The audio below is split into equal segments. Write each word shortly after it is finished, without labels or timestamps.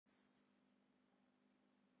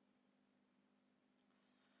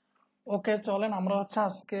ওকে, চলেন আমরা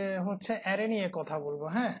আজকে অ্যারে নিয়ে কথা বলবো।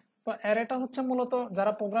 হ্যাঁ, তো অ্যারেটা মূলত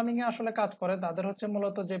যারা প্রোগ্রামিং এ আসলে কাজ করে তাদের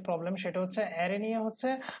মূলত যে প্রবলেম সেটা অ্যারে নিয়ে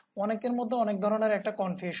অনেকের মধ্যে অনেক ধরনের একটা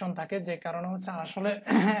কনফিউশন থাকে, যে কারণে আসলে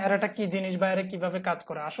অ্যারেটা কি জিনিস বা অ্যারে কিভাবে কাজ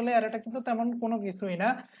করে। আসলে অ্যারেটা কিন্তু তেমন কোনো কিছুই না।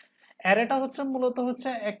 অ্যারেটা মূলত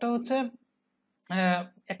একটা আহ,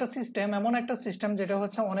 একটা সিস্টেম, এমন একটা সিস্টেম যেটা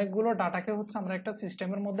অনেকগুলো ডাটাকে আমরা একটা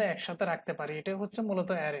সিস্টেমের মধ্যে একসাথে রাখতে পারি। এটা মূলত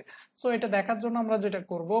অ্যারে। সো এটা দেখার জন্য আমরা যেটা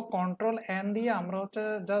করব, কন্ট্রোল এন দিয়ে আমরা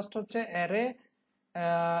just array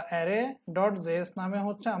array dot JS নামে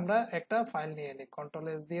আমরা একটা ফাইল নিয়ে নিই। কন্ট্রোল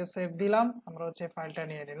এস দিয়ে সেভ দিলাম, আমরা ফাইলটা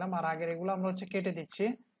নিয়ে নিলাম। আর আগের এগুলো আমরা কেটে দিচ্ছি,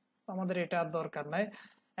 তো আমাদের এটা আর দরকার নাই।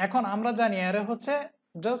 এখন আমরা জানি অ্যারে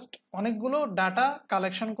জাস্ট অনেকগুলো ডাটা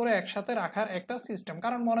কালেকশন করে একসাথে রাখার একটা সিস্টেম।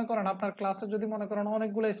 কারণ মনে করেন আপনার ক্লাসে যদি মনে করেন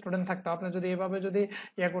অনেকগুলো স্টুডেন্ট থাকতো, আপনি যদি এভাবে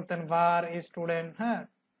ইয়ে করতেন, var স্টুডেন্ট, হ্যাঁ,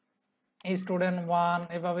 স্টুডেন্ট ওয়ান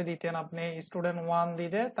এভাবে দিতেন, আপনি স্টুডেন্ট ওয়ান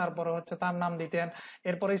দিতে তারপরে তার নাম দিতেন,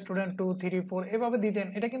 এরপরে স্টুডেন্ট টু থ্রি ফোর এভাবে দিতেন।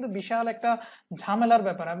 এটা কিন্তু বিশাল একটা ঝামেলার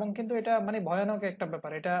ব্যাপার, এবং কিন্তু এটা মানে ভয়ানক একটা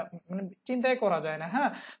ব্যাপার, এটা মানে চিন্তাই করা যায় না।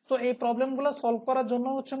 হ্যাঁ, সো এই প্রবলেম গুলো সলভ করার জন্য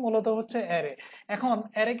মূলত অ্যারে। এখন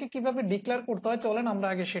অ্যারে কে কিভাবে ডিক্লেয়ার করতে হয় চলেন আমরা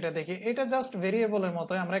আগে সেটা দেখি। এটা জাস্ট ভেরিয়েবলের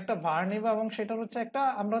মতো, আমরা একটা var নিব এবং সেটার একটা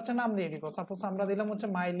আমরা নাম দিয়ে দিব। সাপোজ আমরা দিলাম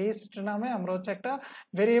মাই লিস্ট নামে, আমরা একটা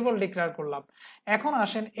ভেরিয়েবল ডিক্লেয়ার করলাম। এখন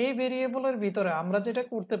আসেন, এই ভেরিয়েবলের ভিতরে আমরা যেটা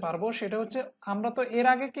করতে পারবো সেটা আমরা তো এর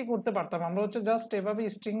আগে কি করতে পারতাম, আমরা জাস্ট এভাবে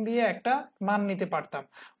স্ট্রিং দিয়ে একটা মান নিতে পারতাম।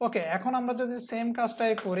 ওকে, এখন আমরা যদি সেম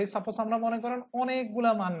কাজটাই করি, সাপোজ আমরা মনে করেন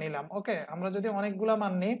অনেকগুলা মান নিলাম। ওকে, আমরা যদি অনেকগুলা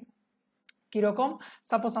মান নিই, কিরকম,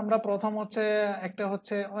 সাপোজ আমরা প্রথম একটা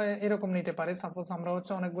এরকম নিতে পারি। সাপোজ আমরা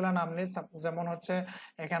অনেকগুলা নাম নিই, যেমন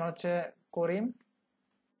এখানে করিম,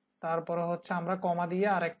 তারপরে আমরা কমা দিয়ে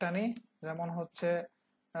আরেকটা নিই, যেমন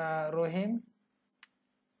রহিম।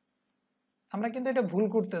 আমরা কিন্তু এটা ভুল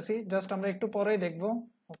করতেছি, জাস্ট আমরা একটু পরেই দেখবো।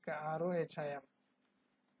 ওকে, আরো এইচআইএম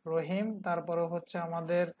রহিম, তারপরে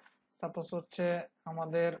আমাদের সাপোজ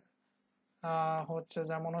আমাদের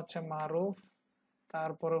যেমন মারুফ,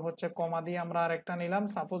 তারপরে কমা দিয়ে আমরা আরেকটা নিলাম,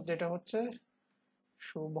 সাপোজ যেটা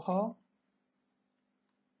শুভ।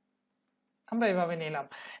 আমরা এভাবে নিলাম।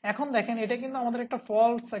 এখন দেখেন, এটা কিন্তু আমাদের একটা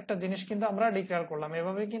ফলস একটা জিনিস কিন্তু আমরা ডিক্লেয়ার করলাম।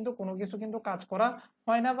 এভাবে কিন্তু কোনো কিছু কিন্তু কাজ করা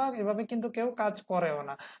হয় না, বা এভাবে কিন্তু কেউ কাজ করেও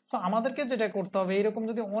না। তো আমাদেরকে যেটা করতে হবে, এইরকম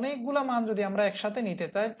যদি অনেকগুলা মান যদি আমরা একসাথে নিতে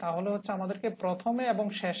চাই, তাহলে আমাদেরকে প্রথমে এবং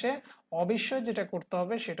শেষে অবশ্যই যেটা করতে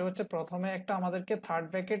হবে সেটা প্রথমে একটা আমাদেরকে থার্ড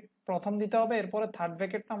ব্র্যাকেট প্রথম দিতে হবে, এরপরে থার্ড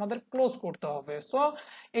ব্র্যাকেটটা আমাদের ক্লোজ করতে হবে। সো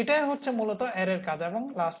এটাই মূলত অ্যারের কাজ, এবং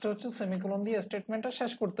লাস্টে সেমিকোলন দিয়ে স্টেটমেন্টটা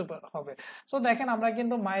শেষ করতে হবে। সো দেখেন, আমরা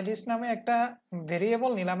কিন্তু মাই লিস্ট নামে একটা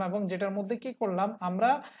ভেরিয়েবল নিলাম, এবং যেটার মধ্যে কি করলাম,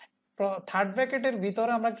 আমরা থার্ড ব্র্যাকেটের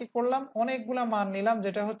ভিতরে আমরা কি করলাম, অনেকগুলা মান নিলাম,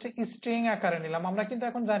 যেটা স্ট্রিং আকারে নিলাম। আমরা কিন্তু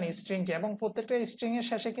এখন জানি স্ট্রিং কি, এবং প্রত্যেকটা স্ট্রিং এর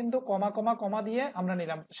শেষে কিন্তু কমা কমা কমা দিয়ে আমরা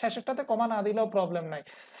নিলাম, শেষেরটাতে কমা না দিলেও প্রবলেম নাই।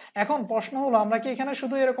 এখন প্রশ্ন হলো, আমরা কি এখানে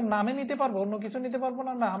শুধু এরকম নামে নিতে পারবো, অন্য কিছু নিতে পারবো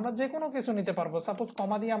না? না, আমরা যে কোনো কিছু নিতে পারবো। সাপোজ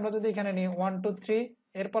কমা দিয়ে আমরা যদি এখানে নিই 1 2 3,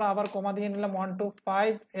 এরপর আবার কমা দিয়ে নিলাম 1 2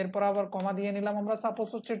 5, এরপর আবার কমা দিয়ে নিলাম আমরা সাপোজ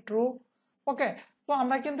ট্রু। ওকে, তো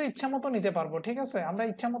আমরা কিন্তু ইচ্ছা মতো নিতে পারবো, ঠিক আছে, আমরা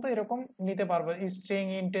ইচ্ছা মতো এরকম নিতে পারবো, স্ট্রিং,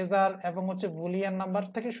 ইন্টিজার এবং বুলিয়ান নাম্বার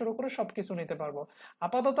থেকে শুরু করে সবকিছু নিতে পারবো।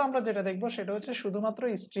 আপাতত আমরা যেটা দেখবো সেটা শুধুমাত্র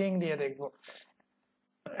স্ট্রিং দিয়ে দেখবো।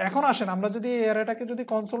 এখন আসেন, আমরা যদি এটাকে যদি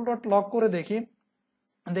কনসোল ডট লগ করে দেখি,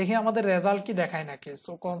 দেখি আমাদের রেজাল্ট কি দেখায় নাকি।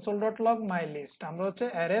 সো কনসোল ডট লগ মাই লিস্ট, আমরা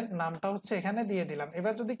অ্যারের নামটা এখানে দিয়ে দিলাম।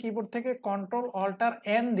 এবার যদি কিবোর্ড থেকে কন্ট্রোল অল্টার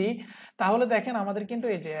এন দিই, তাহলে দেখেন আমাদের কিন্তু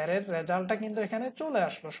এই যে অ্যারের রেজাল্টটা কিন্তু এখানে চলে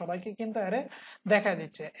আসলো, সবাইকে কিন্তু অ্যারে দেখা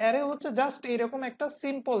দিচ্ছে। অ্যারে জাস্ট এরকম একটা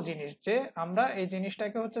সিম্পল জিনিস, যে আমরা এই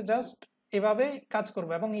জিনিসটাকে জাস্ট এভাবেই কাজ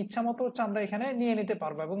করবো, এবং ইচ্ছা মতো আমরা এখানে নিয়ে নিতে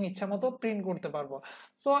পারবো, এবং ইচ্ছা মতো প্রিন্ট করতে পারবো।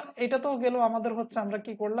 সো এটা তো গেল আমাদের আমরা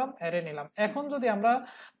কি করলাম, অ্যারে নিলাম। এখন যদি আমরা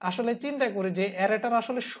আসলে চিন্তা করি যে অ্যারেটার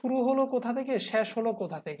আসলে শুরু হলো কোথা থেকে, শেষ হলো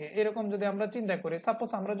কোথা থেকে, এরকম যদি আমরা চিন্তা করি, সাপোজ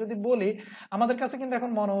আমরা যদি বলি, আমাদের কাছে কিন্তু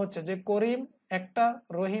এখন মনে হচ্ছে যে করিম একটা,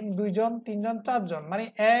 রহিম দুইজন, তিনজন, চারজন, মানে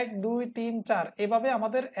 1 2 3 4 এভাবে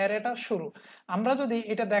আমাদের অ্যারেটার শুরু। আমরা যদি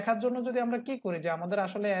এটা দেখার জন্য যদি আমরা কি করি, যে আমাদের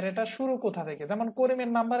আসলে অ্যারেটার শুরু কোথা থেকে, যেমন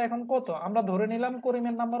করিমের নাম্বার এখন কত, আমরা ধরে নিলাম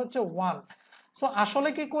করিমের নাম্বার 1। সো আসলে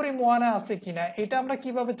কি করিম ওয়ানে আছে কিনা, এটা আমরা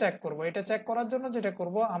কিভাবে চেক করব? এটা চেক করার জন্য যেটা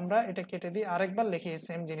করব, আমরা এটা কেটে দিই, আরেকবার লিখি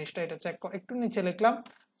সেম জিনিসটা, এটা চেক একটু নিচে লিখলাম।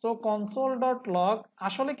 সো কনসোল ডট লগ,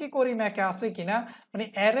 আসলে কি করিম একে আছে কিনা, মানে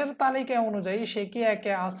এর তালিকা অনুযায়ী সে কি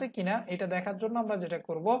একে আছে কিনা, এটা দেখার জন্য আমরা যেটা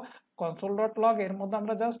করব, কনসোল ডট লগ এর মধ্যে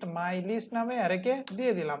আমরা জাস্ট মাই লিস্ট নামে একে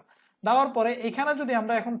দিয়ে দিলাম। দেওয়ার পরে এখানে যদি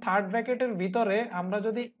আমরা এখন থার্ড ব্র্যাকেটের ভিতরে আমরা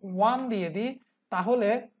যদি 1 দিয়ে দিই, তাহলে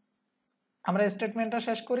আমরা স্টেটমেন্টটা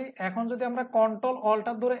শেষ করি। এখন যদি আমরা কন্ট্রোল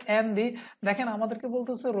অল্টার ধরে এন দিই, দেখেন আমাদেরকে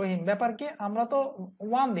বলতেছে রহিম, ব্যাপার কি, আমরা তো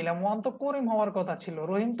 1 দিলাম, 1 তো করিম হওয়ার কথা ছিল,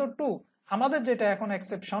 রহিম তো 2। আমাদের যেটা এখন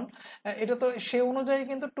এক্সেপশন, এটা তো সে অনুযায়ী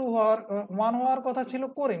কিন্তু 2 হওয়ার 1 হওয়ার কথা ছিল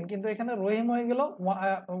করিম, কিন্তু এখানে রহিম হয়ে গেল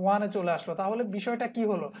 1 এ চলে আসলো। তাহলে বিষয়টা কি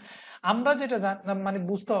হলো, আমরা যেটা মানে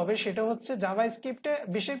বুঝতে হবে সেটা হচ্ছে জাভা স্ক্রিপ্টে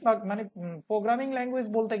বেশিরভাগ মানে প্রোগ্রামিং ল্যাঙ্গুয়েজ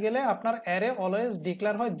বলতে গেলে আপনার অ্যারে অলওয়েজ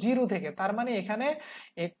ডিক্লেয়ার হয় 0 থেকে। তার মানে এখানে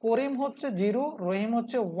করিম হচ্ছে 0, রহিম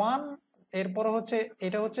হচ্ছে 1, এরপর হচ্ছে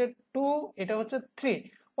এটা হচ্ছে 2, এটা হচ্ছে 3।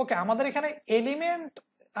 ওকে, আমাদের এখানে এলিমেন্ট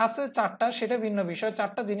আছে 4টা, সেটা ভিন্ন বিষয়,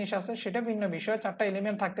 4টা জিনিস আছে সেটা ভিন্ন বিষয়, 4টা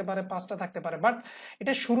এলিমেন্ট থাকতে পারে, 5টা থাকতে পারে, বাট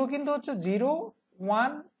এটা শুরু কিন্তু হচ্ছে 0,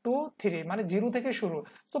 1, 2, 3, মানে 0 থেকে শুরু।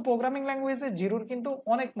 সো প্রোগ্রামিং ল্যাঙ্গুয়েজে জিরোর কিন্তু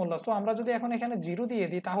অনেক মূল্য। সো আমরা যদি এখন এখানে 0 দিয়ে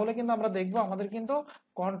দিই, তাহলে কিন্তু আমরা দেখবো আমাদের কিন্তু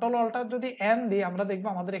কন্ট্রোল অল্টার যদি এন দিই, আমরা দেখবো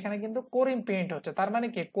আমাদের এখানে কিন্তু করিম প্রিন্ট হচ্ছে। তার মানে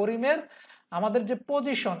কি, করিমের আমাদের যে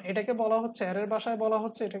পজিশন, এটাকে বলা হচ্ছে, এর ভাষায় বলা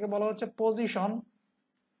হচ্ছে, এটাকে বলা হচ্ছে পজিশন।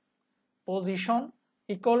 পজিশন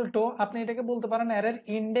ইকুয়াল টু, আপনি এটাকে বলতে পারেন এর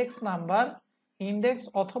ইন্ডেক্স নাম্বার, ইন্ডেক্স,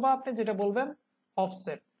 অথবা আপনি যেটা বলবেন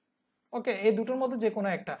অফসেট। ওকে, এই দুটোর মধ্যে যে কোনো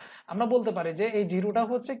একটা। আমরা বলতে পারি যে এই জিরোটা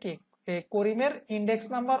হচ্ছে কি করিমের ইন্ডেক্স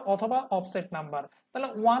নাম্বার অথবা অফসেট নাম্বার। তাহলে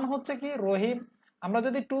 1 হচ্ছে কি রহিম। আমরা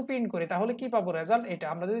যদি 2 প্রিন্ট করি তাহলে কি পাবো, রেজাল্ট এটা।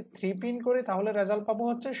 আমরা যদি 3 প্রিন্ট করি তাহলে রেজাল্ট পাবো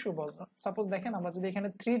হচ্ছে শুভ। সাপোজ দেখেন আমরা যদি এখানে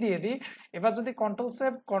 3 দিয়ে দিই, এবার যদি control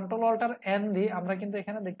save control alter N দিই, আমরা কিন্তু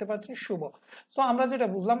এখানে দেখতে পাচ্ছি শুভ। সো আমরা যেটা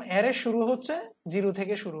বুঝলাম, অ্যারে শুরু হচ্ছে 0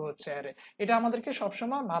 থেকে শুরু হচ্ছে অ্যারে। এটা আমাদেরকে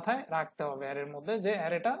সবসময় মাথায় রাখতে হবে অ্যারের মধ্যে, যে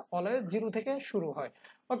অ্যারেটা অলওয়েজ 0 থেকে শুরু হয়।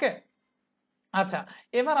 ওকে, আচ্ছা,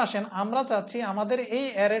 এবার আসেন, আমরা চাচ্ছি আমাদের এই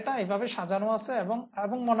অ্যারেটা এইভাবে সাজানো আছে, এবং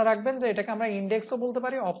এবং মনে রাখবেন যে এটাকে আমরা ইন্ডেক্সও বলতে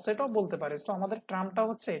পারি, অফসেটও বলতে পারি। সো আমাদের ট্রামটা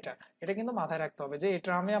হচ্ছে এটা, এটা কিন্তু মাথায় রাখতে হবে যে এই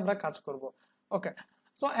ট্রামে আমরা কাজ করব। ওকে,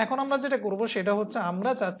 সো এখন আমরা যেটা করব সেটা হচ্ছে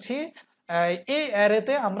আমরা চাচ্ছি এই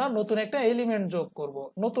অ্যারেতে আমরা নতুন একটা এলিমেন্ট যোগ করব,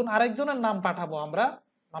 নতুন আরেকজনের নাম পাঠাবো আমরা।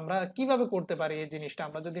 আমরা কিভাবে করতে পারি এই জিনিসটা,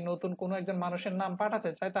 আমরা যদি নতুন কোনো একজন মানুষের নাম পাঠাতে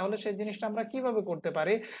চাই তাহলে সেই জিনিসটা আমরা কিভাবে করতে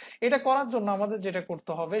পারি। এটা করার জন্য আমাদের যেটা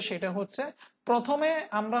করতে হবে সেটা হচ্ছে, প্রথমে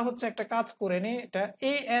আমরা হচ্ছে একটা কাজ করে নিই, এটা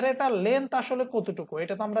এই অ্যারেটার লেন্থ আসলে কতটুকু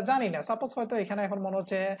এটা তো আমরা জানি না। সাপোজ হয়তো এখানে এখন মনে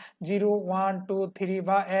হচ্ছে 0, 1, 2, 3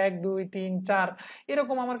 বা 1, 2, 3, 4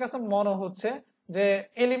 এরকম আমার কাছে মনে হচ্ছে যে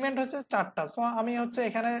এলিমেন্ট হচ্ছে 4টা। সো আমি হচ্ছে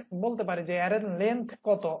এখানে বলতে পারি যে অ্যারের লেন্থ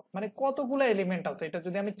কত, মানে কতগুলো এলিমেন্ট আছে, এটা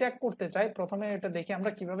যদি আমি চেক করতে চাই, প্রথমে এটা দেখি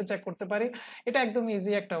আমরা কিভাবে চেক করতে পারি। এটা একদম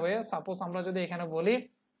ইজি একটা ওয়ে। সাপোজ আমরা যদি এখানে বলি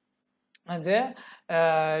যে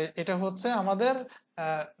এটা হচ্ছে আমাদের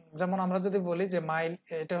যেমন আমরা যদি বলি যে মাইল,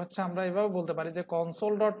 এটা হচ্ছে আমরা এভাবে বলতে পারি যে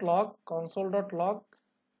console dot log, console dot log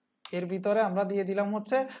এর ভিতরে আমরা দিয়ে দিলাম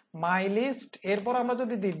হচ্ছে মাই লিস্ট, এরপর আমরা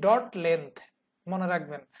যদি দিই ডট লেন্থ, মনে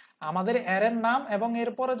রাখবেন আমাদের অ্যারের নাম, এবং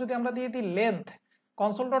এরপরে যদি আমরা দিয়ে দিই লেন্থ,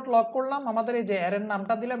 কনসোল ডট লগ করলাম, আমাদের এই যে অ্যারের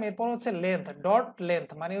নামটা দিলাম, এরপর হচ্ছে লেন্থ ডট লেন্থ,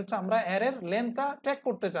 মানে হচ্ছে আমরা অ্যারের লেন্থটা চেক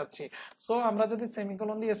করতে চাচ্ছি। সো আমরা যদি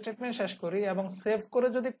সেমিকোলন দিয়ে স্টেটমেন্ট শেষ করি এবং সেভ করে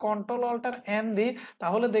যদি কন্ট্রোল অল্টার এন দিই,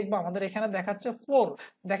 তাহলে দেখবো আমাদের এখানে দেখাচ্ছে 4।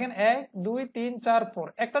 দেখেন 1, 2, 3, 4, 4।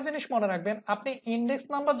 একটা জিনিস মনে রাখবেন, আপনি ইন্ডেক্স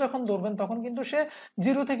নাম্বার যখন ধরবেন তখন কিন্তু সে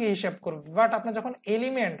 0 থেকে হিসাব করবে, বাট আপনি যখন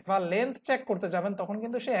এলিমেন্ট বা লেন্থ চেক করতে যাবেন তখন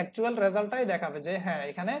কিন্তু সে অ্যাকচুয়াল রেজাল্টটাই দেখাবে যে হ্যাঁ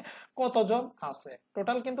এখানে কতজন আছে,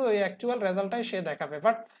 টোটাল কিন্তু ওই অ্যাকচুয়াল রেজাল্টটাই সে দেখাবে।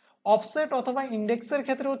 বাট অফসেট অথবা ইন্ডেক্সের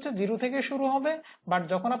ক্ষেত্রে হচ্ছে 0 থেকে শুরু হবে, বাট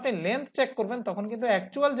যখন আপনি লেন্থ চেক করবেন তখন কিন্তু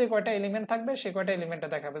অ্যাকচুয়াল যে কয়টা এলিমেন্ট থাকবে সে কয়টা এলিমেন্টে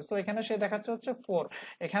দেখাবে। সো এখানে সে দেখাচ্ছে হচ্ছে 4,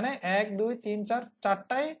 এখানে 1, 2, 3, 4,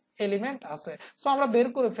 4টাই এলিমেন্ট আছে। সো আমরা বের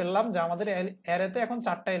করে ফেললাম যে আমাদের অ্যারেতে এখন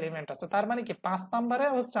 4টা এলিমেন্ট আছে। তার মানে কি 5 নম্বরে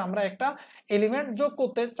হচ্ছে আমরা একটা এলিমেন্ট যোগ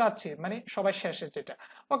করতে চাচ্ছি, মানে সবাই শেষে যেটা।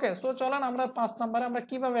 ওকে, সো চলেন আমরা 5 নম্বরে আমরা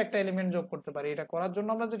কিভাবে একটা এলিমেন্ট যোগ করতে পারি। এটা করার জন্য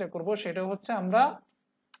আমরা যেটা করব সেটা হচ্ছে, আমরা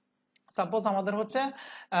সাপোজ আমাদের হচ্ছে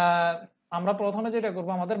আমরা প্রথমে যেটা করব,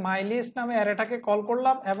 আমাদের মাই লিস্ট নামে অ্যারেটাকে কল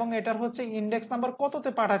করলাম, এবং এটার হচ্ছে ইন্ডেক্স নাম্বার কততে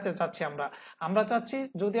পাঠাতে চাচ্ছি আমরা। আমরা চাচ্ছি,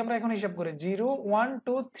 যদি আমরা এখন হিসাব করি 0, 1,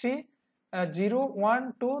 2, 3, 0, 1,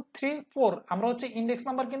 2, 3, 4, আমরা হচ্ছে ইন্ডেক্স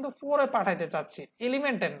নাম্বার কিন্তু 4 এ পাঠাইতে চাচ্ছি,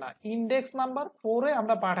 এলিমেন্টের না, ইন্ডেক্স নাম্বার 4 এ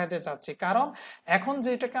আমরা পাঠাইতে চাচ্ছি। কারণ এখন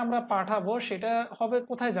যেটাকে আমরা পাঠাবো সেটা হবে,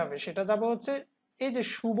 কোথায় যাবে, সেটা যাবে হচ্ছে এই যে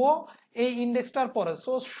শুভ, এই ইন্ডেক্সটার পরে।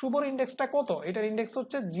 সো শুভর ইন্ডেক্সটা কত, এটার ইন্ডেক্স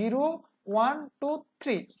হচ্ছে 0, 1, 2,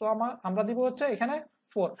 3। সো আমরা দিব হচ্ছে এখানে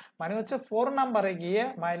 4, মানে হচ্ছে 4 নাম্বারে গিয়ে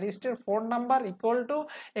মাই লিস্টের 4 নাম্বার ইকুয়াল টু,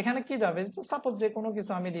 এখানে কি যাবে, সাপোজ যে কোনো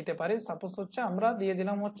কিছু আমি দিতে পারি। সাপোজ হচ্ছে আমরা দিয়ে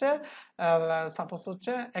দিলাম হচ্ছে, সাপোজ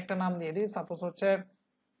হচ্ছে একটা নাম দিয়ে দিই, সাপোজ হচ্ছে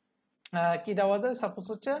কি দেওয়া যায়, সাপোজ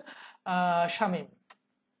হচ্ছে শামীম,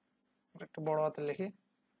 একটু বড় হাতে লিখি,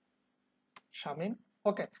 শামীম।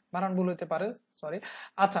 ওকে, বানান ভুল হতে পারে, সরি।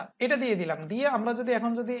 আচ্ছা, এটা দিয়ে দিলাম, দিয়ে আমরা যদি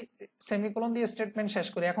এখন যদি সেমিকোলন দিয়ে স্টেটমেন্ট শেষ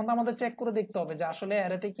করি, এখন তো আমাদের চেক করে দেখতে হবে যে আসলে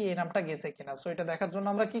অ্যারেতে কি এই নামটা গেছে কিনা। সো এটা দেখার জন্য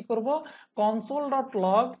আমরা কি করব, কনসোল ডট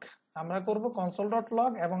লগ, আমরা করব কনসোল ডট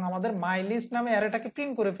লগ এবং আমাদের মাই লিস্ট নামে অ্যারেটাকে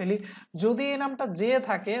প্রিন্ট করে ফেলি। যদি এই নামটা যে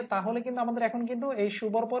থাকে তাহলে কিন্তু আমাদের এখন কিন্তু এই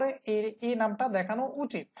শুভর পরে এই নামটা দেখানো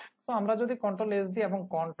উচিত। তো আমরা যদি কন্ট্রোল এস দিই এবং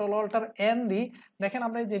কন্ট্রোল অল্টার এন দিই, দেখেন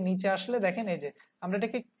আমরা এই যে নিচে আসলে দেখেন এই যে আমরা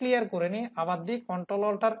এটাকে ক্লিয়ার করে নিই, আবার দিই কন্ট্রোল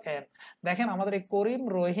অল্টার এন, দেখেন আমাদের এই করিম,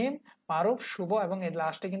 রহিম, মারুফ, শুভ এবং এই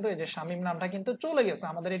লাস্টে কিন্তু এই যে শামীম নামটা কিন্তু চলে গেছে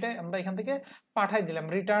আমাদের। এটা আমরা এখান থেকে পাঠাই দিলাম,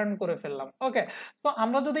 রিটার্ন করে ফেললাম। ওকে, তো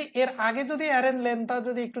আমরা যদি এর আগে যদি অ্যারেন লেন্থটা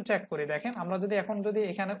যদি একটু চেক করি, দেখেন আমরা যদি এখন যদি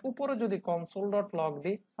এখানে উপরে যদি কনসোল ডট লগ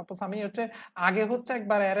দিই, সাপোজ আমি হচ্ছে আগে হচ্ছে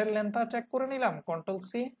একবার অ্যারেন লেন্থটা চেক করে নিলাম, কন্ট্রোল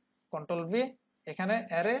সি, কন্ট্রোল ভি, এখানে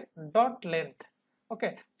অ্যারে ডট লেন্থ, ওকে,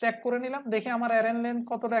 চেক করে নিলাম, দেখি আমার অ্যারেন লেন্থ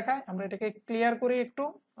কত দেখায়। আমরা এটাকে ক্লিয়ার করি একটু,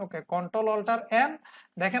 ওকে, কন্ট্রোল অল্টার এন,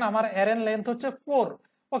 দেখেন আমার অ্যারেন লেন্থ হচ্ছে 4।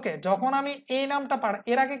 ওকে, যখন আমি এই নামটা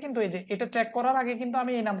এর আগে কিন্তু এই যে এটা চেক করার আগে কিন্তু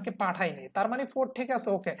আমি এই নামকে পাঠাইনি, তার মানে 4, ঠিক আছে।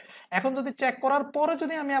 ওকে, এখন যদি চেক করার পরে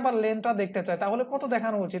যদি আমি আবার লেন্থটা দেখতে চাই তাহলে কত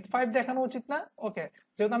দেখানো উচিত, 5 দেখানো উচিত না? ওকে,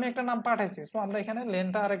 যেহেতু আমি একটা নাম পাঠাইছি, সো আমরা এখানে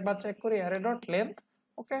লেন্থটা আরেকবার চেক করি, অ্যারে ডট লেন্থ,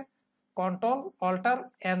 ওকে, কন্ট্রোল অল্টার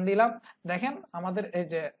এন দিলাম, দেখেন আমাদের এই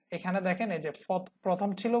যে এখানে দেখেন এই যে প্রথম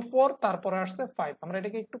ছিল 4, তারপরে আসছে 5। আমরা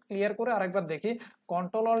এটাকে একটু ক্লিয়ার করে আরেকবার দেখি,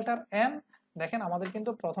 কন্ট্রোল অল্টার এন, দেখেন আমাদের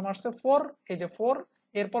কিন্তু প্রথম আসছে 4, এই যে 4,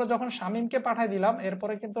 এরপরে যখন শামীমকে পাঠাই দিলাম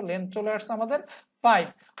এরপরে কিন্তু লেন্থ চলে আসছে আমাদের 5।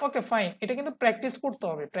 ওকে, ফাইন, এটা কিন্তু প্র্যাকটিস করতে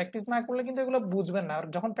হবে, প্র্যাকটিস না করলে কিন্তু এগুলো বুঝবেন না। আর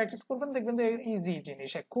যখন প্র্যাকটিস করবেন দেখবেন যে ইজি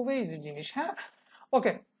জিনিস, খুবই ইজি জিনিস। হ্যাঁ,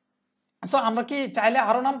 ওকে, সো আমরা কি চাইলে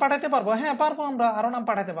আরো নাম পাঠাতে পারবো? হ্যাঁ পারবো, আমরা আরো নাম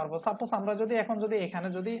পাঠাতে পারবো। সাপোজ আমরা যদি এখন যদি এখানে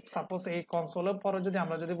যদি সাপোজ এই কনসোলের পরে যদি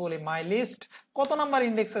আমরা যদি বলি মাই লিস্ট কত নাম্বার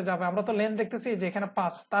ইন্ডেক্সে যাবে, আমরা তো লেন দেখতেছি যে এখানে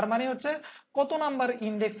 5, তার মানে হচ্ছে কত নাম্বার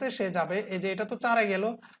ইন্ডেক্সে সে যাবে। এই যে এটা তো 4-এ গেল,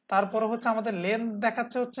 তারপরে হচ্ছে আমাদের লেন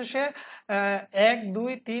দেখাচ্ছে হচ্ছে সে 1, 2,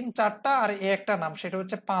 3, 4টা, আর এই একটা নাম সেটা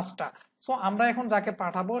হচ্ছে 5টা। সো আমরা এখন যাকে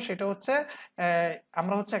পাঠাবো সেটা হচ্ছে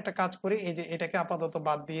আমরা হচ্ছে একটা কাজ করি, এই যে এটাকে আপাতত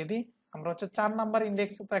বাদ দিয়ে দিই, আমরা হচ্ছে 4 নাম্বার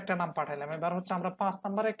ইন্ডেক্সে তো একটা নাম পাঠাইলাম, এবার হচ্ছে আমরা 5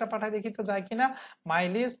 নাম্বার একটা পাঠাই, দেখি তো যায় কিনা। মাই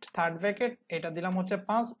লিস্ট থার্ড ব্র্যাকেট, এটা দিলাম হচ্ছে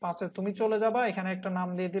 5 এ তুমি চলে যাবা, এখানে একটা নাম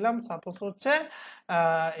দিয়ে দিলাম, সাপোজ হচ্ছে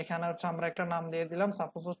এখানে হচ্ছে আমরা একটা নাম দিয়ে দিলাম,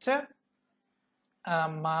 সাপোজ হচ্ছে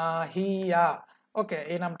মাহিয়া। ওকে,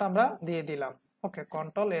 এই নামটা আমরা দিয়ে দিলাম। ওকে,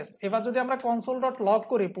 কন্ট্রোল এস। এবার যদি আমরা কনসোল ডট লগ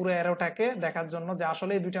করি পুরো অ্যারোটাকে দেখার জন্য যে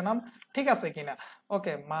আসলে এই দুইটা নাম ঠিক আছে কিনা।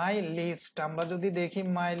 ওকে, মাই লিস্ট, আমরা যদি দেখি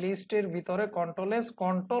মাই লিস্টের ভিতরে control S,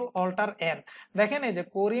 control alter N, দেখেন এই যে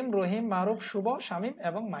করিম, রহিম, মারুফ, শুভ, শামীম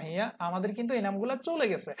এবং মাহিয়া, আমাদের কিন্তু এই নামগুলো চলে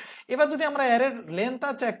গেছে। এবার যদি আমরা অ্যারের লেন্থটা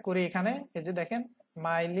চেক করি, এখানে এই যে দেখেন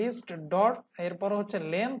মাই লিস্ট ডট, এরপর হচ্ছে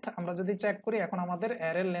লেন্থ, আমরা যদি চেক করি এখন আমাদের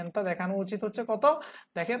অ্যারের লেন্থটা দেখানো উচিত হচ্ছে কত,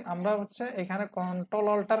 দেখেন আমরা হচ্ছে এখানে কন্ট্রোল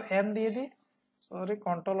অল্টার এন দিয়ে দিই, সরি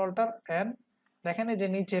কন্ট্রোল অল্টার এন, দেখেন এই যে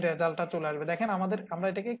নিচে রেজাল্টটা চলে আসবে। দেখেন আমাদের, আমরা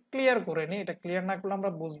এটাকে ক্লিয়ার করে নিই, এটা ক্লিয়ার না করলে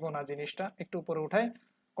আমরা বুঝবো না জিনিসটা, একটু উপরে উঠাই,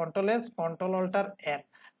 control S, control alter N,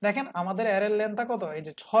 দেখেন আমাদের অ্যারের লেন্থটা কত, এই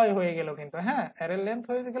যে 6 হয়ে গেল কিন্তু। হ্যাঁ, অ্যারের লেন্থ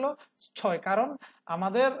হয়ে গেল 6, কারণ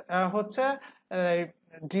আমাদের হচ্ছে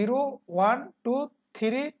 0, 1, 2,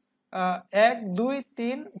 3, 1, 2,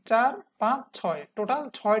 3, 4, 5, 6, টোটাল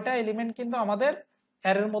 6টা এলিমেন্ট কিন্তু আমাদের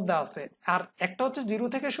অ্যারের মধ্যে আছে। আর একটা হচ্ছে 0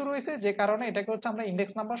 থেকে শুরু হয়েছে, যে কারণে এটাকে হচ্ছে আমরা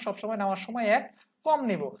ইন্ডেক্স নাম্বার সবসময় নেওয়ার সময় 1 কম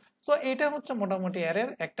নিব। সো এটা হচ্ছে মোটামুটি অ্যারের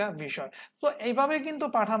একটা বিষয়। তো এইভাবে কিন্তু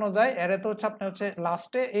পাঠানো যায়। অ্যারে তো হচ্ছে আপনি হচ্ছে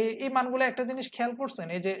লাস্টে এই মানগুলো, একটা জিনিস খেয়াল করছেন,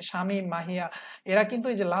 এই যে শামীম, মাহিয়া, এরা কিন্তু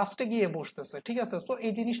এই যে লাস্টে গিয়ে বসতেছে, ঠিক আছে। সো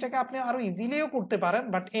এই জিনিসটাকে আপনি আরো ইজিলিও করতে পারেন,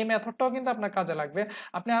 বাট এই মেথডটাও কিন্তু আপনার কাজে লাগবে।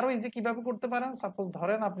 আপনি আরো ইজি কিভাবে করতে পারেন, সাপোজ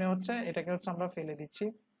ধরেন আপনি হচ্ছে এটাকে হচ্ছে আমরা ফেলে দিচ্ছি,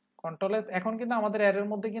 কন্ট্রোল এস, এখন কিন্তু আমাদের অ্যারের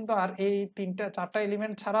মধ্যে কিন্তু আর এই 4টা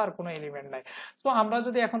এলিমেন্ট ছাড়া আর কোনো এলিমেন্ট নাই। তো আমরা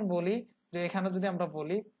যদি এখন বলি যে এখানে যদি আমরা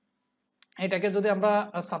বলি এটাকে যদি আমরা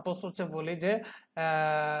সাপোজ হচ্ছে বলি যে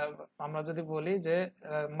আমরা যদি বলি যে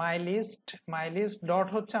মাই লিস্ট ডট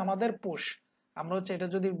হচ্ছে আমাদের পুশ, আমরা হচ্ছে এটা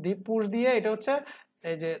যদি পুশ দিয়ে এটা হচ্ছে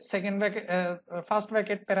এই যে second bracket, first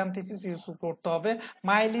bracket parenthesis use করতে হবে।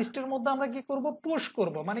 মাই লিস্টের মধ্যে আমরা কি করব, পুশ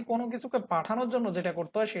করব, মানে কোনো কিছুকে পাঠানোর জন্য যেটা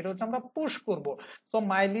করতে হয় সেটা হচ্ছে আমরা পুশ করব। তো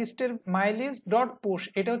মাই লিস্ট ডট পুশ,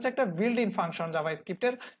 এটা হচ্ছে একটা বিল্ট ইন ফাংশন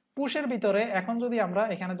জাভাস্ক্রিপ্টের। পুশের ভিতরে এখন যদি আমরা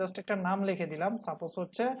এখানে জাস্ট একটা নাম লিখে দিলাম, সাপোজ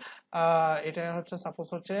হচ্ছে এটা হচ্ছে সাপোজ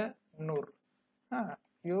হচ্ছে নূর, হ্যাঁ,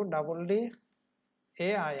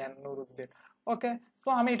 UDDAIN, নুরুদ্দিন। ওকে, তো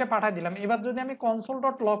আমি এটা পাঠিয়ে দিলাম। এবার যদি আমি কনসোল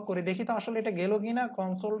ডট লগ করি দেখি তো আসলে এটা গেল কিনা,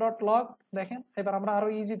 কনসোল ডট লগ, দেখেন এবার আমরা আরো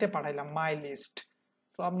ইজিতে পাঠাইলাম মাই লিস্ট।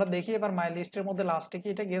 তো আমরা দেখি এবার মাই লিস্টের মধ্যে লাস্টে কি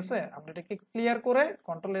এটা গেছে, আমরা এটাকে ক্লিয়ার করে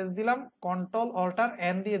কন্ট্রোল এস দিলাম, কন্ট্রোল অল্টার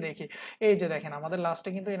এন দিয়ে দেখি, এই যে দেখেন আমাদের লাস্টে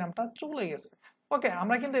কিন্তু এই নামটা চলে গেছে। ওকে,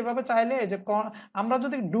 আমরা কিন্তু এভাবে চাইলে যে আমরা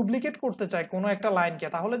যদি ডুপ্লিকেট করতে চাই কোনো একটা লাইনকে,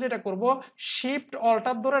 তাহলে যেটা করব, শিফট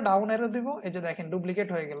অল্টার ধরে ডাউন এরো দিব, এই যে দেখেন ডুপ্লিকেট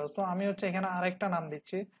হয়ে গেল। সো আমি হচ্ছে এখানে আরেকটা নাম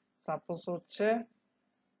দিচ্ছি, সাপোজ হচ্ছে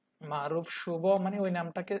মারুফ শুভ, মানে ওই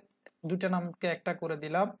নামটাকে, দুইটা নামকে একটা করে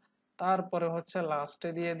দিলাম। তারপরে হচ্ছে লাস্টে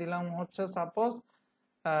দিয়ে দিলাম হচ্ছে সাপোজ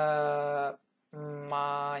আহ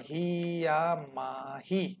মাহিয়া,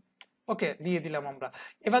 মাহি। ওকে, দিয়ে দিলাম আমরা।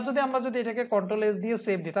 এবার আমরা যদি এটাকে কন্ট্রোল এস দিয়ে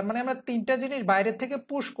সেভ দিই, তার মানে আমরা তিনটা জিনিস বাইরের থেকে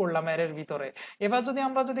পুশ করলাম অ্যারের ভিতরে। এবার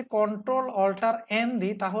আমরা যদি কন্ট্রোল অল্টার এন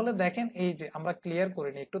দিই, তাহলে দেখেন এই যে আমরা ক্লিয়ার করে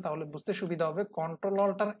নিই একটু, তাহলে বুঝতে সুবিধা হবে। কন্ট্রোল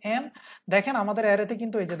অল্টার এন, দেখেন আমাদের অ্যারেতে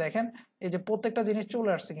কিন্তু এই যে দেখেন, এই যে প্রত্যেকটা জিনিস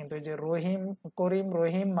চলে আসছে কিন্তু, এই যে রহিম, করিম,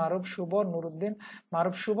 রহিম, মারুফ, শুভ, নুরুদ্দিন,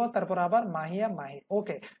 মারুফ, শুভ, তারপর আবার মাহিয়া, মাহি।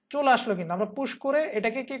 ওকে, চলে আসলো কিন্তু, আমরা পুশ করে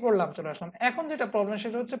এটাকে কি করলাম, চলে আসলাম। এখন যেটা প্রবলেম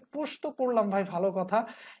সেটা হচ্ছে, পুশ তো করলাম ভাই, ভালো কথা।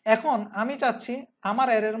 এখন আমি চাচ্ছি আমার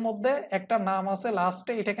এর মধ্যে একটা নাম আছে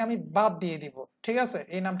লাস্টে, এটাকে আমি বাদ দিয়ে দিব। ঠিক আছে,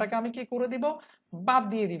 এই নামটাকে আমি কি করে দিব, বাদ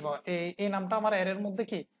দিয়ে দিব। এই নামটা আমার এর মধ্যে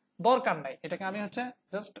কি দরকার নাই, এটাকে আমি হচ্ছে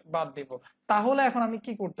জাস্ট বাদ দিব। তাহলে এখন আমি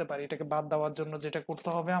কি করতে পারি, এটাকে বাদ দেওয়ার জন্য যেটা করতে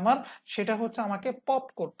হবে আমার, সেটা হচ্ছে আমাকে পপ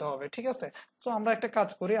করতে হবে। ঠিক আছে, তো আমরা একটা কাজ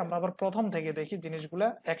করি, আমরা আবার প্রথম থেকে দেখি, জিনিসগুলা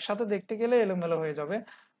একসাথে দেখতে গেলে এলোমেলো হয়ে যাবে।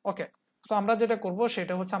 ওকে, তো আমরা যেটা করব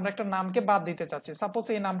সেটা হচ্ছে, আমরা একটা নামকে বাদ দিতে চাচ্ছি, সাপোজ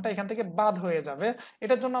এই নামটা এখান থেকে বাদ হয়ে যাবে।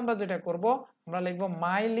 এটার জন্য আমরা যেটা করব, আমরা লিখবো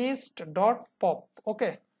মাই লিস্ট ডট পপ। ওকে,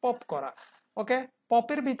 পপ করা। ওকে,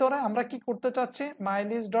 পপের ভিতরে আমরা কি করতে চাচ্ছি, মাই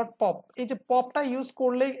লিস্ট ডট পপ। এই যে পপটা ইউজ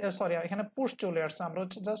করলেই, সরি এখানে পুশ চলে আসছে, আমরা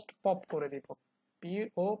হচ্ছে জাস্ট পপ করে দিব, পি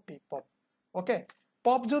ও পি, পপ। ওকে,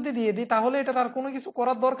 পপ যদি দিয়ে দিই, তাহলে এটার আর কোনো কিছু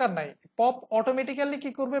করার দরকার নাই। পপ অটোমেটিক্যালি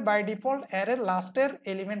কি করবে, বাই ডিফল্ট অ্যারের লাস্টের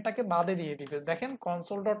এলিমেন্টটাকে বাদে দিয়ে দিবে। দেখেন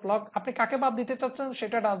কনসোল ডট লগ, আপনি কাকে বাদ দিতে চাচ্ছেন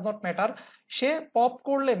সেটা does not matter. Say pop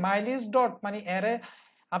করলে মাইলিস্ট ডট, মানে অ্যারে,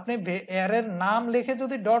 আপনি অ্যারের নাম লিখে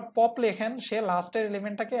যদি ডট পপ লেখেন, সে লাস্টের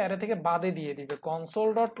এলিমেন্টটাকে অ্যারে থেকে বাদে দিয়ে দিবে। কনসোল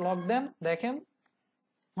ডট লগ দেন, দেখেন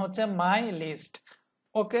হচ্ছে মাই লিস্ট।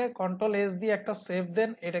 ওকে, কন্ট্রোল এস দিয়ে একটা সেভ দেন,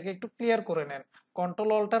 এটাকে একটু ক্লিয়ার করে নেন। কন্ট্রোল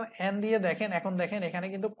অল্টার এন দিয়ে দেখেন, এখন দেখেন এখানে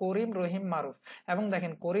কিন্তু করিম, রহিম, মারুফ, এবং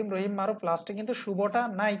দেখেন করিম, রহিম, মারুফ, লাস্টে কিন্তু শুভটা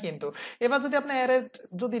নাই কিন্তু। এবার যদি আপনি অ্যারের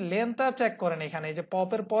যদি লেন্থটা চেক করেন, এখানে এই যে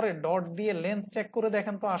পপের পরে ডট দিয়ে লেন্থ চেক করে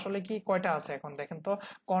দেখেন তো আসলে কি কয়টা আছে। এখন দেখেন তো,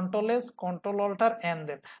 control S, control alter N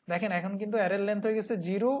দেন, দেখেন এখন কিন্তু অ্যারের লেন্থ হয়ে গেছে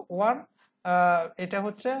 0 1, এটা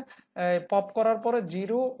হচ্ছে পপ করার পরে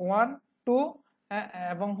 0 1 2,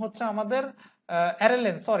 এবং হচ্ছে আমাদের array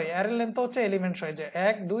length, sorry array length হচ্ছে এলিমেন্টস হয়ে যে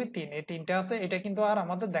 1 2 3, এই তিনটা আছে, এটা কিন্তু আর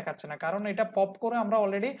আমাদের দেখাচ্ছে না, কারণ এটা পপ করে আমরা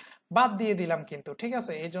অলরেডি বাদ দিয়ে দিলাম কিন্তু। ঠিক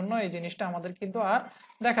আছে, এই জন্য এই জিনিসটা আমাদের কিন্তু আর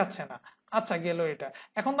দেখাচ্ছে না। আচ্ছা, গেল এটা।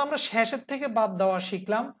 এখন তো আমরা শেষের থেকে বাদ দেওয়া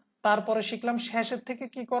শিখলাম, তারপরে শিখলাম শেষের থেকে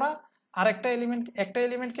কি করা, আর একটা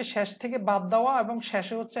এলিমেন্টকে শেষ থেকে বাদ দেওয়া, এবং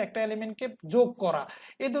শেষে হচ্ছে একটা এলিমেন্টকে যোগ করা।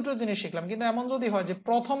 এই দুটো জিনিস শিখলাম। কিন্তু এমন যদি হয় যে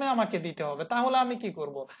প্রথমে আমাকে দিতে হবে, তাহলে আমি কি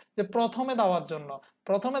করব, যে প্রথমে দেওয়ার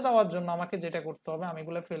জন্য আমাকে যেটা করতে হবে, আমি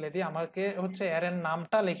এগুলো ফেলে দিই, আমাকে হচ্ছে অ্যারের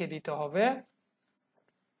নামটা লিখে দিতে হবে।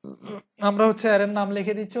 আমরা হচ্ছে অ্যারের নাম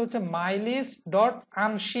লিখে দিচ্ছি হচ্ছে মাইলিস্ট ডট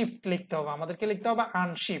আনশিফট, লিখতে হবে আমাদেরকে, লিখতে হবে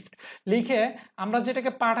আনশিফট। লিখে আমরা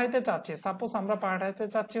যেটাকে পাঠাইতে চাচ্ছি, সাপোজ আমরা পাঠাইতে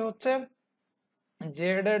চাচ্ছি হচ্ছে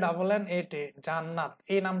Z A double N A টি, জান্নাত,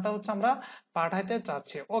 এই নামটা হচ্ছে আমরা পাঠাইতে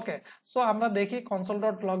চাচ্ছি। ওকে, সো আমরা দেখি কনসোল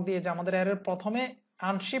ডট লগ দিয়ে যে আমাদের অ্যারের প্রথমে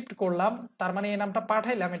আনশিফট করলাম, তার মানে এই নামটা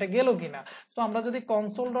পাঠাইলাম, এটা গেল কিনা। তো আমরা যদি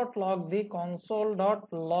কনসোল ডট লগ দিই, কনসোল ডট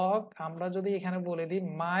লগ, আমরা যদি এখানে বলে দিই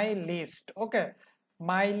মাই লিস্ট। ওকে,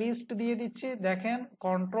 মাই লিস্ট দিয়ে দিচ্ছি, দেখেন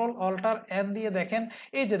কন্ট্রোল অল্টার এন দিয়ে দেখেন,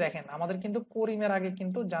 এই যে দেখেন আমাদের কিন্তু করিমের আগে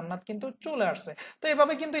কিন্তু জান্নাত কিন্তু চলে আসছে। তো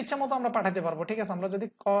এভাবে কিন্তু ইচ্ছা মতো আমরা পাঠাতে পারবো। ঠিক আছে, আমরা যদি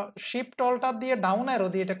শিফট অল্টার দিয়ে ডাউন অ্যারো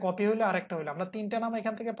দিয়ে এটা কপি হইলে আরেকটা হইলো, আমরা তিনটা নাম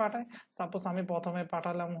এখান থেকে পাঠাই। সাপোজ আমি প্রথমে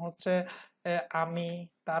পাঠালাম হচ্ছে আমি,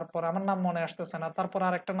 তারপর আমার নাম মনে আসতেছে না, তারপর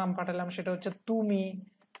আরেকটা নাম পাঠালাম সেটা হচ্ছে তুমি।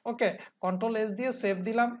 ওকে, কন্ট্রোল এস দিয়ে সেভ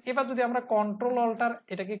দিলাম। এবার যদি আমরা কন্ট্রোল অল্টার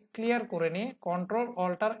এটাকে ক্লিয়ার করে নিই, কন্ট্রোল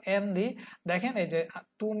অল্টার এন দিই, দেখেন এই যে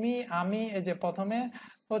তুমি, আমি, এই যে প্রথমে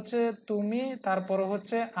হচ্ছে তুমি, তারপরে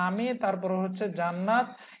হচ্ছে আমি, তারপরে হচ্ছে জান্নাত।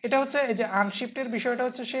 এটা হচ্ছে এই যে আনশিফটের বিষয়টা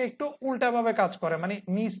হচ্ছে, সে একটু উল্টাভাবে কাজ করে, মানে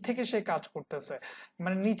নিচ থেকে সে কাজ করতেছে,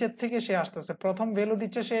 মানে নিচের থেকে সে আসতেছে, প্রথম ভ্যালু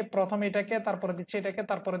দিচ্ছে সে, প্রথম এটাকে, তারপরে দিচ্ছে এটাকে,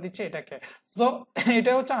 তারপরে দিচ্ছে এটাকে। তো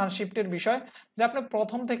এটা হচ্ছে আনশিফটের বিষয়, যে আপনি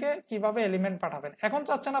প্রথম থেকে কিভাবে এলিমেন্ট পাঠাবেন। এখন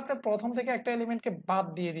চাচ্ছেন আপনি প্রথম থেকে একটা এলিমেন্টকে বাদ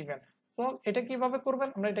দিয়ে দিবেন, তো এটা কিভাবে করবেন,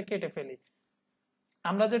 আমরা এটা কেটে ফেলি।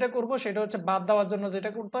 আমরা যেটা করব সেটা হচ্ছে, বাদ দেওয়ার জন্য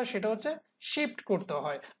যেটা করতে হয় সেটা হচ্ছে শিফট করতে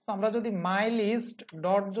হয়। তো আমরা যদি মাই লিস্ট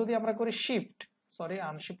ডট যদি আমরা করি শিফট, সরি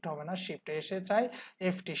আনশিফট হবে না, শিফট এসে চাই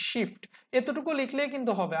এফটি, শিফট, এতটুকু লিখলেই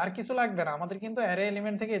কিন্তু হবে, আর কিছু লাগবে না আমাদের। কিন্তু অ্যারে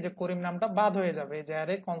এলিমেন্ট থেকে এই যে করিম নামটা বাদ হয়ে যাবে, এই যে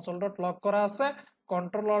অ্যারে কনসোল ডট লক করা আছে,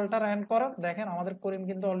 কন্ট্রোল অল্টার এন্ড করা, দেখেন আমাদের করিম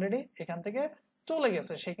কিন্তু অলরেডি এখান থেকে চলে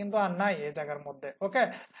গেছে, সে কিন্তু আর নাই এই জায়গার মধ্যে। ওকে,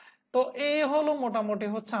 তো এই হলো মোটামুটি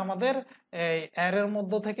হচ্ছে আমাদের এই অ্যারের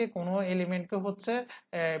মধ্য থেকে কোনো এলিমেন্টকে হচ্ছে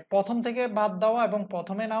প্রথম থেকে বাদ দেওয়া এবং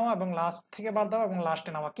প্রথমে নেওয়া এবং লাস্ট থেকে বাদ দেওয়া এবং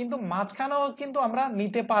লাস্টে নেওয়া, কিন্তু মাঝখানেও কিন্তু আমরা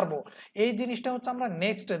নিতে পারবো। এই জিনিসটা হচ্ছে আমরা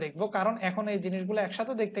নেক্সটে দেখবো, কারণ এখন এই জিনিসগুলো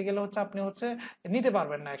একসাথে দেখতে গেলে হচ্ছে আপনি হচ্ছে নিতে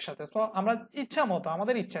পারবেন না একসাথে। সো আমরা ইচ্ছা মতো,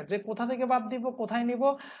 আমাদের ইচ্ছা যে কোথা থেকে বাদ দিব কোথায় নিব,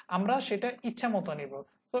 আমরা সেটা ইচ্ছা মতো নিব।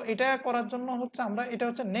 তো এটা করার জন্য হচ্ছে আমরা, এটা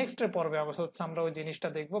হচ্ছে নেক্সট পর্বে অবশ্য হচ্ছে আমরা ওই জিনিসটা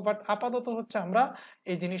দেখবো, বাট আপাতত হচ্ছে আমরা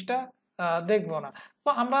এই জিনিসটা দেখবো না। তো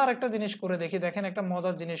আমরা আর একটা জিনিস করে দেখি, দেখেন একটা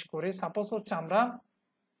মজার জিনিস করি। সাপোজ হচ্ছে আমরা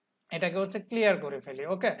এটাকে হচ্ছে ক্লিয়ার করে ফেলি।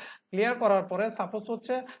 ওকে, ক্লিয়ার করার পরে সাপোজ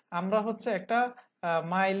হচ্ছে আমরা হচ্ছে একটা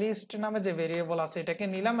মাই লিস্ট নামে যে ভেরিয়েবল আছে এটাকে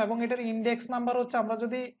নিলাম, এবং এটার ইন্ডেক্স নাম্বার হচ্ছে আমরা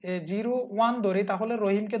যদি 0 1 ধরি তাহলে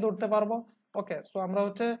রহিমকে ধরতে পারবো। ওকে, সো আমরা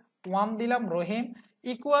হচ্ছে 1 দিলাম রহিম,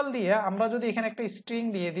 ইকুয়াল দিয়ে আমরা যদি এখানে একটা স্ট্রিং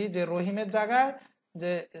দিয়ে দিই যে রহিমের জায়গায়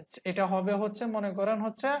যে এটা হবে হচ্ছে মনে করেন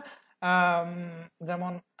হচ্ছে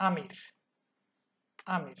যেমন আমির,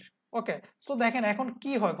 আমির। ওকে, সো দেখেন এখন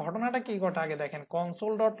কি হয়, ঘটনাটা কি ঘটে আগে দেখেন।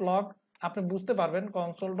 কনসোল ডট লগ, আপনি বুঝতে পারবেন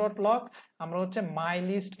কনসোল ডট লগ, আমরা হচ্ছে মাই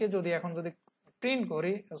লিস্ট কে যদি এখন যদি প্রিন্ট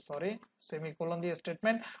করি, সরি সেমিকোলন দিয়ে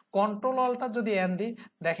স্টেটমেন্ট, কন্ট্রোল অল্টার যদি এন দিই,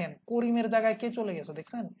 দেখেন করিমের জায়গায় কে চলে গেছে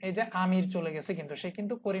দেখছেন, এই যে আমির চলে গেছে, কিন্তু সে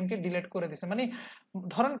কিন্তু করিমকে ডিলিট করে দিছে। মানে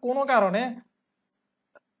ধরেন কোনো কারণে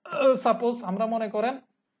সাপোজ আমরা মনে করেন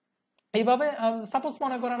এইভাবে, সাপোজ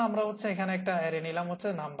মনে করেন আমরা হচ্ছে এখানে একটা অ্যারে নিলাম হচ্ছে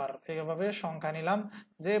নাম্বার, এইভাবে সংখ্যা নিলাম,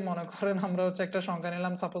 যে মনে করেন আমরা হচ্ছে একটা সংখ্যা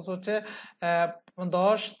নিলাম সাপোজ হচ্ছে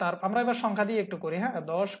 10, তার আমরা এবার সংখ্যা দিয়ে একটু করি, হ্যাঁ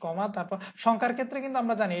 10 কমা, তারপর সংখ্যার ক্ষেত্রে কিন্তু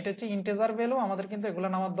আমরা জানি এটা হচ্ছে ইন্টিজার ভ্যালু, আমাদের কিন্তু এগুলো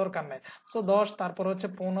নেওয়ার দরকার নেই। সো 10, তারপর হচ্ছে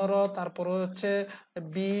 15, তারপর হচ্ছে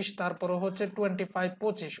 20, তারপর হচ্ছে 25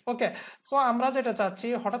 25। ওকে, সো আমরা যেটা চাচ্ছি,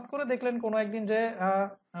 হঠাৎ করে দেখলেন কোনো একদিন যে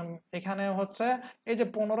এখানে হচ্ছে এই যে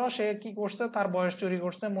 15, সে কি করছে, তার বয়স চুরি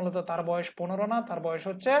করছে। মূলত তার বয়স 15 না, তার বয়স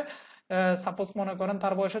হচ্ছে সাপোজ মনে করেন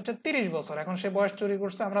তার বয়স হচ্ছে 30 বছর। এখন সে বয়স চুরি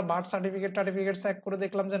করছে, আমরা বার্থ সার্টিফিকেট টার্টিফিকেট চেক করে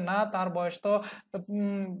দেখলাম যে না, তার বয়স তো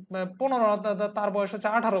 15, তার বয়স হচ্ছে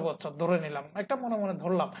 18 বছর ধরে নিলাম, একটা মনে মনে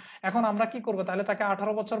ধরলাম। এখন আমরা কি করবো, তাহলে তাকে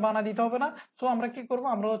 18 বছর বানা দিতে হবে না? তো আমরা কি করবো,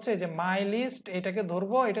 আমরা হচ্ছে এই যে মাই লিস্ট এটাকে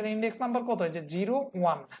ধরবো, এটার ইন্ডেক্স নাম্বার কত, এই যে 0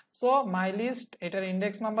 1। সো মাই লিস্ট এটার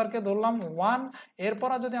ইন্ডেক্স নাম্বারকে ধরলাম 1, এরপর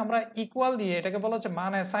যদি আমরা ইকুয়াল দিয়ে এটাকে বলা হচ্ছে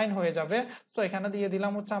মান অ্যাসাইন হয়ে যাবে। সো এখানে দিয়ে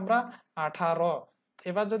দিলাম হচ্ছে আমরা 18।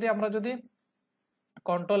 এবার যদি আমরা যদি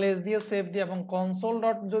কন্ট্রোল এস দিয়ে সেভ দিই এবং কনসোল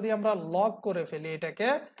ডট যদি আমরা লগ করে ফেলি এটাকে,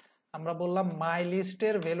 আমরা বললাম মাই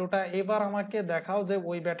লিস্টের ভ্যালুটা এবার আমাকে দেখাও যে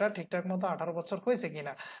ওই বেটা ঠিকঠাক মতো 18 বছর হয়েছে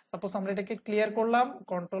কিনা। সাপোজ আমরা এটাকে ক্লিয়ার করলাম,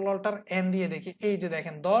 কন্ট্রোল অল্টার এন দিয়ে দেখি, এই যে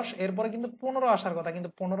দেখেন 10, এরপরে কিন্তু 15 আসার কথা, কিন্তু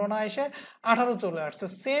 15 না এসে 18 চলে আসছে।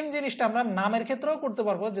 সেম জিনিসটা আমরা নামের ক্ষেত্রেও করতে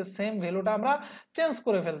পারবো, যে সেম ভ্যালুটা আমরা চেঞ্জ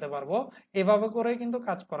করে ফেলতে পারবো। এভাবে করে কিন্তু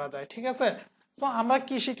কাজ করা যায়, ঠিক আছে। তো আমরা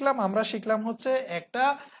কি শিখলাম, আমরা শিখলাম হচ্ছে একটা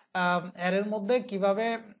অ্যারের মধ্যে কিভাবে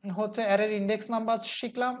হচ্ছে অ্যারের ইন্ডেক্স নাম্বার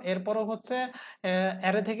শিখলাম, এরপরও হচ্ছে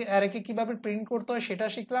অ্যারে থেকে অ্যারেকে কিভাবে প্রিন্ট করতে হয় সেটা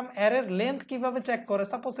শিখলাম, অ্যারের লেন্থ কিভাবে চেক করে।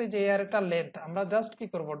 সাপোজ এই যে অ্যারেটা লেন্থ, আমরা জাস্ট কি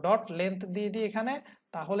করব, ডট লেন্থ দিয়ে দিই এখানে,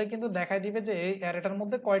 তাহলে কিন্তু দেখাই দিবে যে এই অ্যারেটার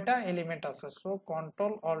মধ্যে কয়টা এলিমেন্ট আছে। সো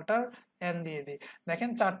কন্ট্রোল অল্টার এন দিয়ে দিই, দেখেন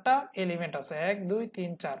 4টা এলিমেন্ট আছে, 1 2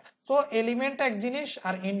 3 4। সো এলিমেন্ট এক জিনিস,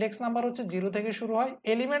 আর ইন্ডেক্স নাম্বার হচ্ছে 0 থেকে শুরু হয়।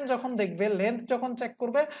 এলিমেন্ট যখন দেখবে, লেন্থ যখন চেক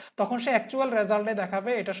করবে, তখন সে অ্যাকচুয়াল রেজাল্টে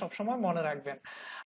দেখাবে, এটা সবসময় মনে রাখবেন।